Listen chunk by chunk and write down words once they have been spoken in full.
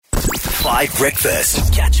5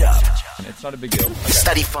 Breakfast. Catch up. It's not a big deal. Okay.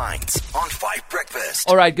 Study finds on 5 Breakfast.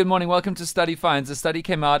 All right, good morning. Welcome to Study Finds. The study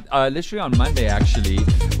came out literally on Monday, actually,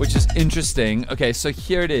 which is interesting. Okay, so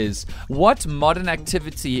here it is. What modern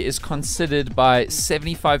activity is considered by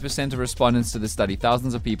 75% of respondents to the study,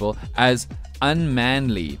 thousands of people, as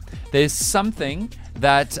unmanly? There's something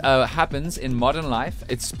that happens in modern life.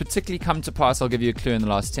 It's particularly come to pass, I'll give you a clue, in the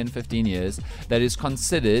last 10, 15 years, that is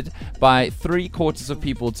considered by 3/4 of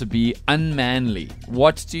people to be unmanly.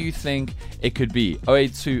 What do you think it could be?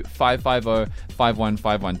 082 550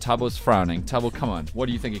 5151. Tabo's frowning. Tabo, come on. What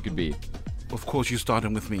do you think it could be? Of course, you're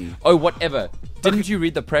starting with me. Oh, whatever. Didn't you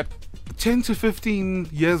read the prep? 10 to 15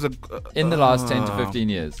 years ago. In the last 10 to 15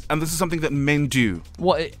 years. And this is something that men do.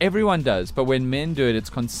 Well, everyone does, but when men do it, it's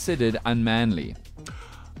considered unmanly.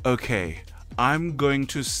 Okay, I'm going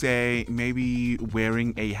to say maybe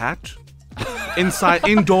wearing a hat.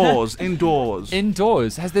 Indoors.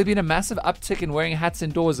 Indoors? Has there been a massive uptick in wearing hats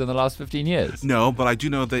indoors in the last 15 years? No, but I do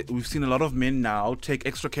know that we've seen a lot of men now take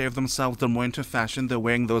extra care of themselves. They're more into fashion. They're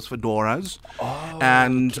wearing those fedoras. Oh,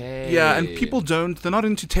 and okay. yeah, and people they're not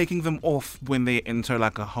into taking them off when they enter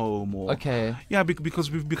like a home or. Okay. Yeah, because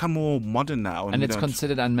we've become more modern now. And it's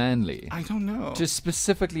considered unmanly. I don't know. To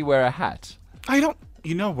specifically wear a hat.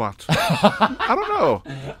 You know what? I don't know.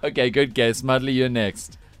 Okay, good guess. Mudley, you're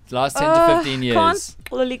next. Last 10 to 15 years.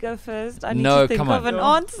 Can't Lily go first? I need No, to think come of on. an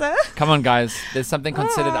answer. Come on, guys. There's something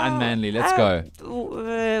considered unmanly. Let's go.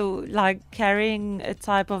 Like carrying a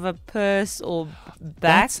type of a purse or bag.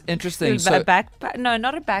 That's interesting. A So, backpack. No,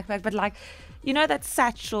 not a backpack, but like, you know, that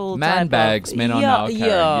satchel man type bags of, men are now carrying,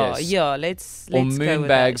 yes. Yeah, let's or go moon with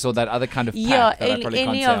bags that. or that other kind of pack Yeah, that I probably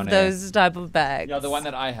any can't say of on air. those type of bags. Yeah, the one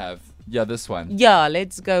that I have. Yeah, this one. Yeah,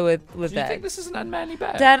 let's go with Do you that. think this is an unmanly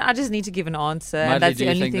bag? Dan, I just need to give an answer. Mudley, And that's do the you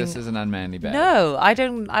only think thing. this is an unmanly bag? No, I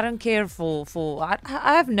don't care for I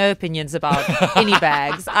have no opinions about any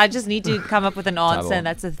bags. I just need to come up with an answer, Double. and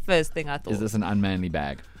that's the first thing I thought. Is this an unmanly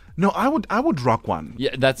bag? No, I would rock one. Yeah,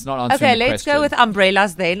 that's not answering Okay, the let's question. go with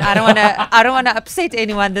umbrellas then. I don't wanna upset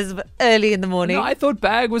anyone this early in the morning. No, I thought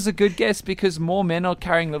bag was a good guess because more men are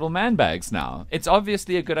carrying little man bags now. It's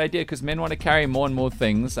obviously a good idea because men want to carry more and more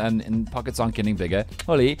things and pockets aren't getting bigger.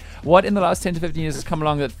 Holly, what in the last 10 to 15 years has come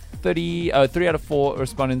along that 3 out of 4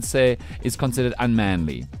 respondents say is considered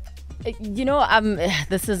unmanly? You know,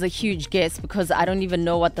 this is a huge guess because I don't even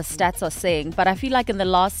know what the stats are saying. But I feel like in the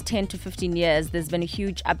last 10 to 15 years, there's been a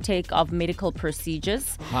huge uptake of medical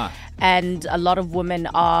procedures. Huh. And a lot of women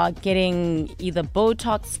are getting either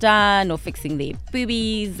Botox done or fixing their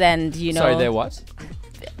boobies and, you know. Sorry, they're what?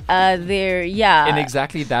 They're, yeah. In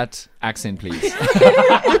exactly that accent, please.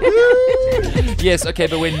 Yes, okay,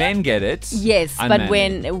 but when men get it. Yes,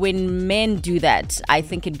 unmanly. but when men do that, I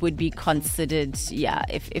think it would be considered, yeah,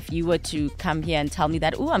 if you were to come here and tell me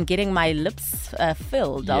that, I'm getting my lips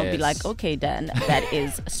filled, I'll be Yes. like, okay, Dan, that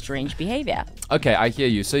is strange behavior. Okay, I hear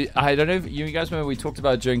you. So I don't know if you guys remember we talked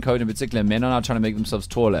about during COVID in particular, men are now trying to make themselves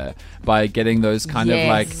taller by getting those kind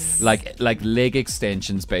Yes. of like leg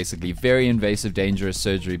extensions, basically. Very invasive, dangerous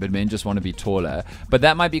surgery, but men just want to be taller. But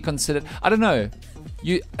that might be considered, I don't know.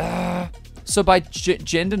 So by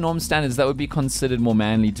gender norm standards, that would be considered more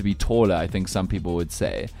manly to be taller, I think some people would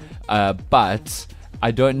say. But I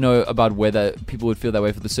don't know about whether people would feel that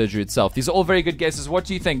way for the surgery itself. These are all very good guesses. What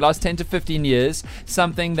do you think? Last 10 to 15 years,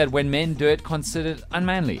 something that when men do it, considered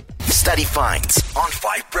unmanly. Study finds on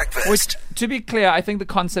 5 Breakfast. Which, to be clear, I think the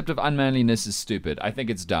concept of unmanliness is stupid. I think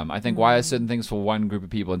it's dumb. I think why are certain things for one group of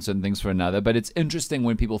people and certain things for another? But it's interesting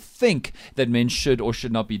when people think that men should or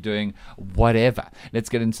should not be doing whatever. Let's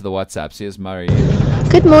get into the WhatsApps. Here's Murray.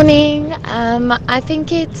 Good morning. I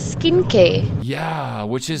think it's skincare. Yeah,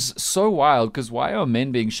 which is so wild because why are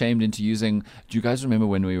men being shamed into using... Do you guys remember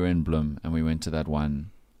when we were in Bloem and we went to that one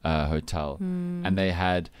hotel and they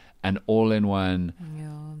had an all-in-one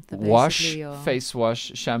wash, face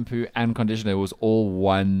wash, shampoo and conditioner? It was all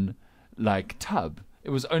one like tub. It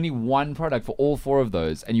was only one product for all 4 of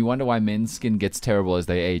those. And you wonder why men's skin gets terrible as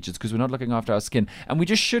they age. It's because we're not looking after our skin. And we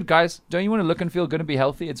just should, guys. Don't you want to look and feel good and be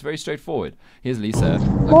healthy? It's very straightforward. Here's Lisa.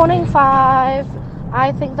 Morning 5.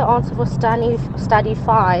 I think the answer for study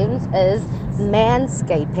finds is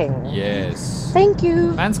manscaping. Yes. Thank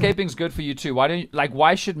you. Manscaping's good for you too.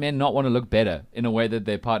 Why should men not want to look better in a way that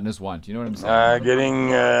their partners want? You know what I'm saying? Getting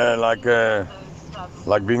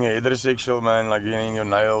like being a heterosexual man, like getting your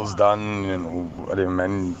nails done and whatever,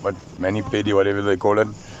 mani-pedi, whatever they call it.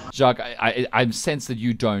 Jacques, I sense that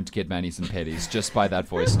you don't get manis and pedis just by that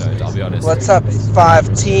voice note, I'll be honest. What's up,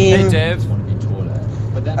 5 team? Hey, Dev.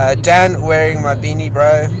 Dan wearing my beanie,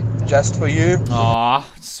 bro, just for you. Aw,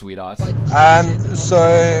 sweetheart.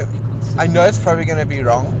 So I know it's probably going to be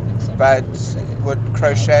wrong, but would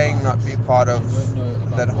crocheting not be part of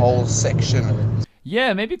that whole section?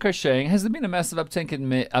 Yeah, maybe crocheting. Has there been a massive uptick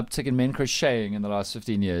in men crocheting in the last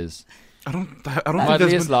 15 years? I don't Madly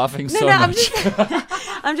think is laughing so I'm much.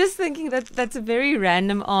 I'm just thinking that that's a very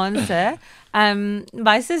random answer.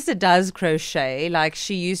 My sister does crochet. Like,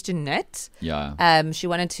 she used to knit. Yeah. She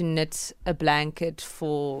wanted to knit a blanket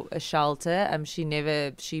for a shelter. She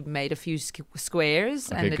made a few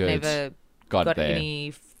squares, and it good. never Got there.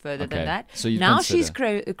 any further Okay. than that. So you now consider- she's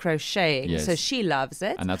crocheting, Yes. so she loves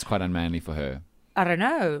it. And that's quite unmanly for her. I don't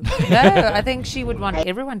know. No, I think she would want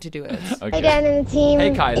everyone to do it. Hey, Okay. Dan and the team. Hey,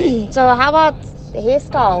 Kylie. So how about the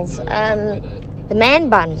hairstyles? The man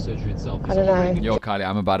bun. I don't know. Yo, Kylie,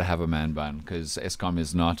 I'm about to have a man bun because Eskom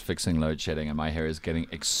is not fixing load shedding and my hair is getting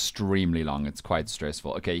extremely long. It's quite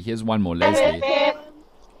stressful. Okay, here's one more. Leslie.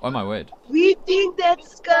 Oh, my word. We think that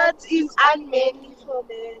skirts is unmanly for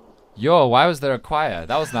men. Yo, why was there a choir?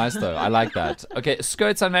 That was nice, though. I like that. Okay,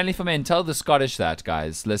 skirts unmanly for men. Tell the Scottish that,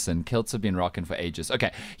 guys. Listen, kilts have been rocking for ages.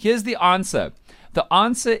 Okay, here's the answer. The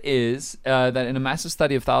answer is that in a massive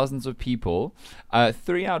study of thousands of people,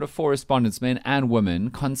 3 out of 4 respondents, men and women,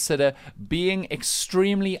 consider being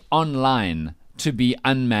extremely online to be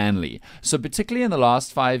unmanly. So particularly in the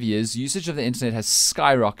last 5 years, usage of the internet has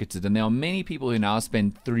skyrocketed, and there are many people who now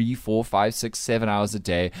spend 3, 4, 5, 6, 7 hours a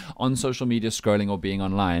day on social media scrolling or being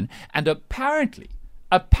online. And apparently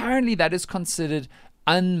that is considered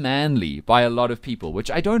unmanly by a lot of people, which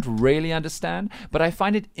I don't really understand, but I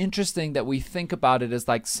find it interesting that we think about it as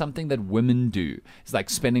like something that women do. It's like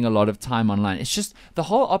spending a lot of time online. It's just the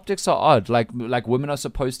whole optics are odd. Like women are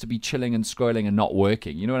supposed to be chilling and scrolling and not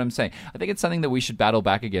working. You know what I'm saying? I think it's something that we should battle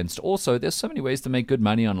back against. Also, there's so many ways to make good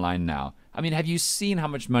money online now. I mean, have you seen how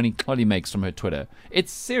much money Chloe makes from her Twitter?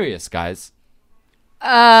 It's serious, guys.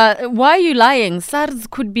 Why are you lying? SARS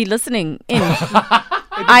could be listening in.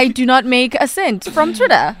 I do not make a cent from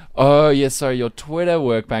Twitter. Oh, yes, sorry. Your Twitter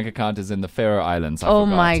work bank account is in the Faroe Islands. I Oh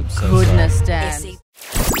forgot. my I'm so goodness, sorry. Dan.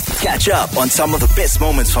 Catch up on some of the best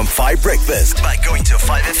moments from 5 Breakfast by going to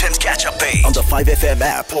 5FM's catch up page on the 5FM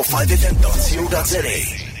app or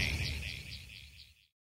 5FM.co.za.